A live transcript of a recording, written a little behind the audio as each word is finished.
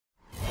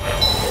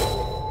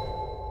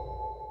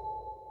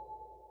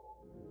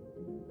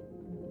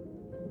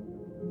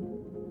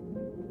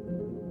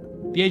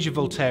The Age of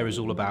Voltaire is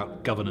all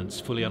about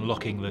governance, fully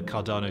unlocking the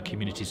Cardano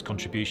community's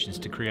contributions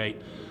to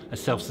create a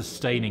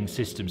self-sustaining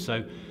system.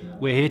 So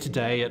we're here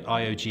today at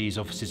IOG's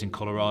offices in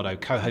Colorado,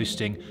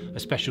 co-hosting a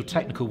special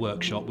technical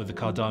workshop with the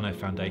Cardano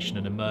Foundation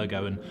and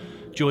EMURGO. And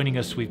joining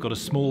us, we've got a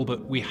small,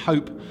 but we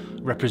hope,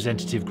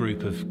 representative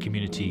group of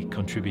community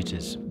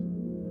contributors.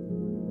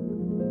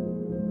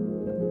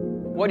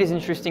 What is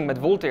interesting about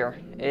Voltaire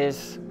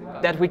is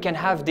that we can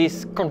have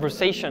this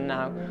conversation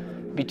now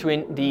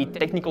between the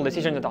technical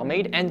decisions that are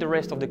made and the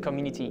rest of the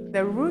community.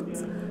 The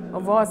root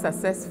of all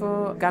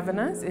successful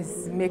governance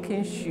is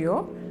making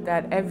sure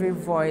that every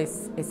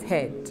voice is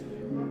heard.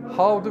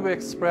 How do we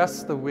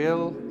express the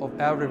will of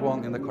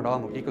everyone in the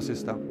Cardano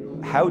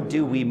ecosystem? How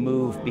do we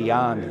move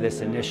beyond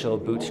this initial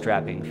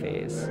bootstrapping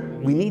phase?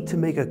 We need to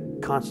make a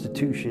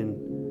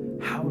constitution.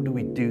 How do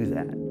we do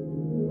that?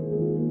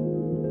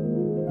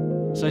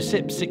 So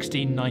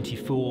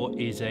CIP-1694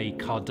 is a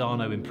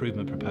Cardano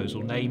Improvement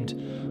proposal named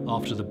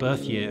after the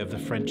birth year of the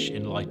French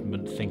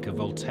Enlightenment thinker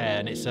Voltaire,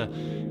 and it's a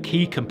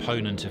key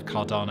component of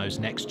Cardano's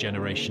next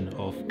generation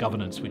of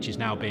governance, which is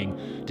now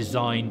being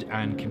designed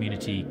and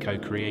community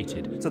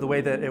co-created. So the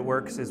way that it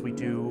works is we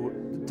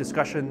do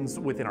discussions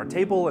within our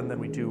table, and then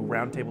we do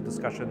roundtable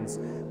discussions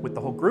with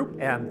the whole group,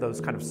 and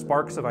those kind of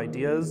sparks of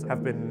ideas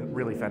have been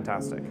really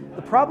fantastic.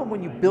 The problem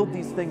when you build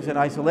these things in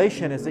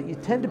isolation is that you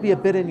tend to be a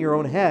bit in your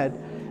own head,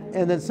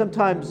 and then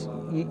sometimes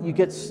you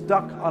get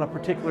stuck on a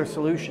particular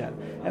solution.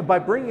 And by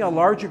bringing a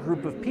larger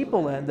group of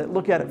people in that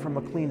look at it from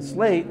a clean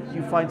slate,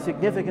 you find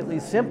significantly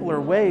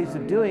simpler ways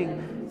of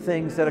doing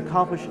things that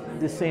accomplish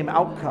the same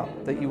outcome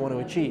that you want to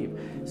achieve.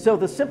 So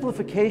the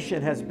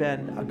simplification has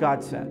been a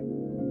godsend.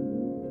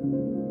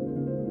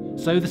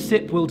 So the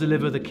CIP will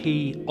deliver the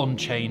key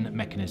on-chain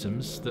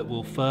mechanisms that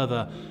will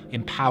further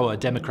empower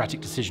democratic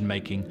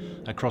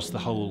decision-making across the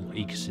whole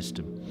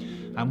ecosystem.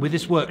 And with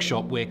this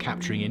workshop, we're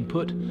capturing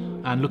input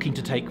and looking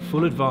to take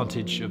full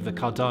advantage of the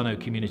Cardano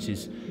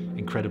community's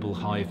incredible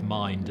hive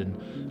mind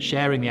and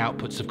sharing the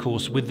outputs, of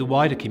course, with the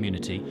wider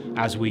community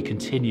as we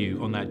continue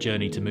on that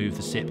journey to move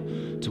the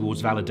CIP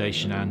towards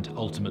validation and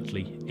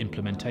ultimately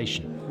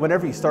implementation.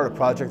 Whenever you start a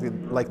project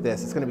like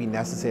this, it's going to be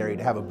necessary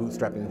to have a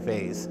bootstrapping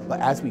phase. But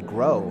as we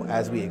grow,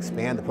 as we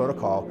expand the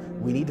protocol,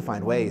 we need to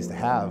find ways to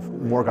have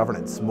more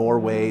governance, more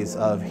ways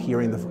of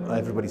hearing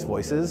everybody's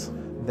voices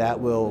that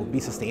will be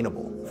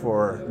sustainable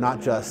for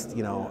not just,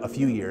 a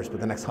few years, but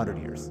the next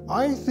 100 years.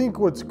 I think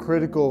what's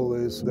critical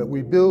is that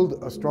we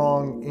build a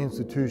strong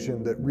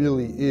institution that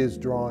really is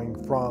drawing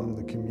from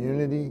the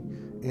community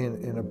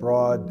in a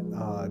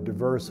broad,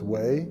 diverse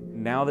way.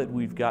 Now that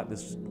we've got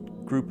this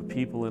group of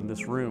people in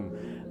this room,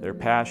 they're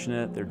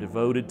passionate, they're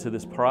devoted to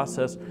this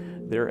process,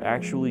 they're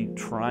actually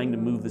trying to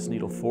move this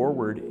needle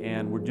forward,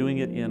 and we're doing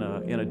it in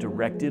a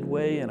directed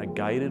way, in a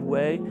guided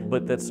way,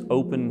 but that's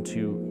open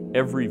to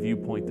every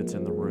viewpoint that's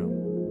in the room.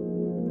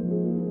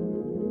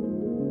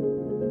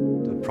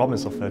 The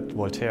promise of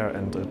Voltaire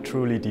and a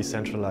truly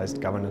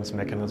decentralized governance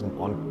mechanism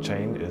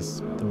on-chain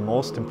is the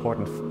most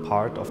important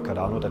part of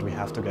Cardano that we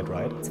have to get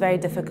right. It's very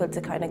difficult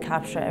to kind of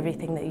capture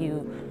everything that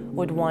you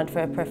would want for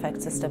a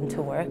perfect system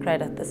to work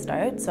right at the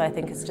start. So I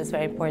think it's just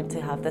very important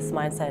to have this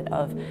mindset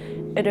of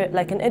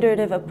like an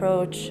iterative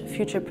approach,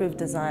 future-proof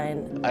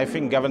design. I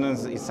think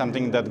governance is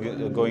something that's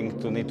going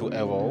to need to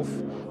evolve.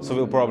 So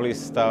we'll probably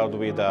start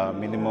with a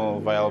minimal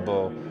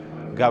viable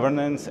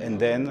governance, and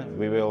then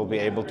we will be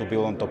able to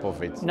build on top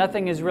of it.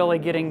 Nothing is really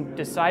getting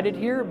decided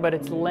here, but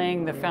it's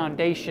laying the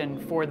foundation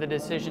for the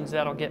decisions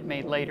that'll get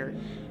made later.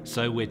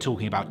 So we're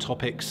talking about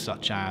topics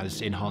such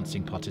as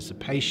enhancing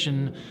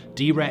participation,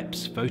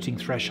 DReps, voting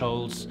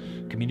thresholds,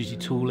 community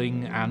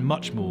tooling, and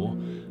much more,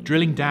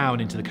 drilling down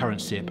into the current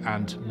CIP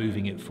and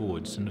moving it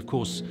forwards. And of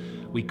course,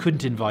 we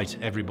couldn't invite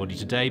everybody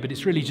today, but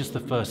it's really just the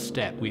first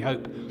step. We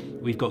hope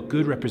we've got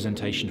good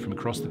representation from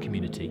across the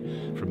community,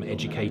 from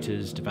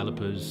educators,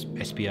 developers,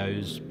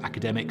 SPOs,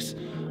 academics.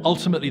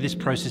 Ultimately, this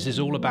process is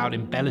all about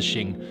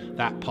embellishing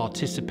that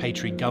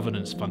participatory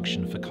governance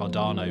function for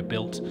Cardano,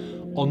 built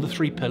on the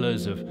three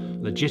pillars of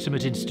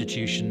legitimate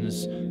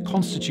institutions,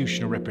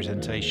 constitutional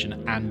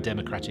representation, and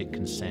democratic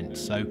consent,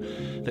 so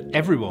that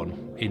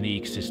everyone in the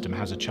ecosystem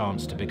has a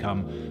chance to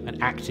become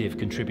an active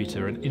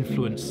contributor and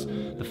influence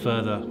the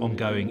further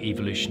ongoing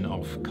evolution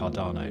of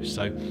Cardano.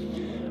 So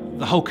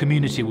the whole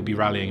community will be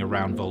rallying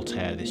around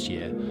Voltaire this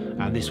year,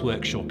 and this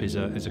workshop is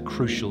a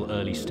crucial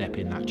early step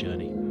in that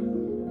journey.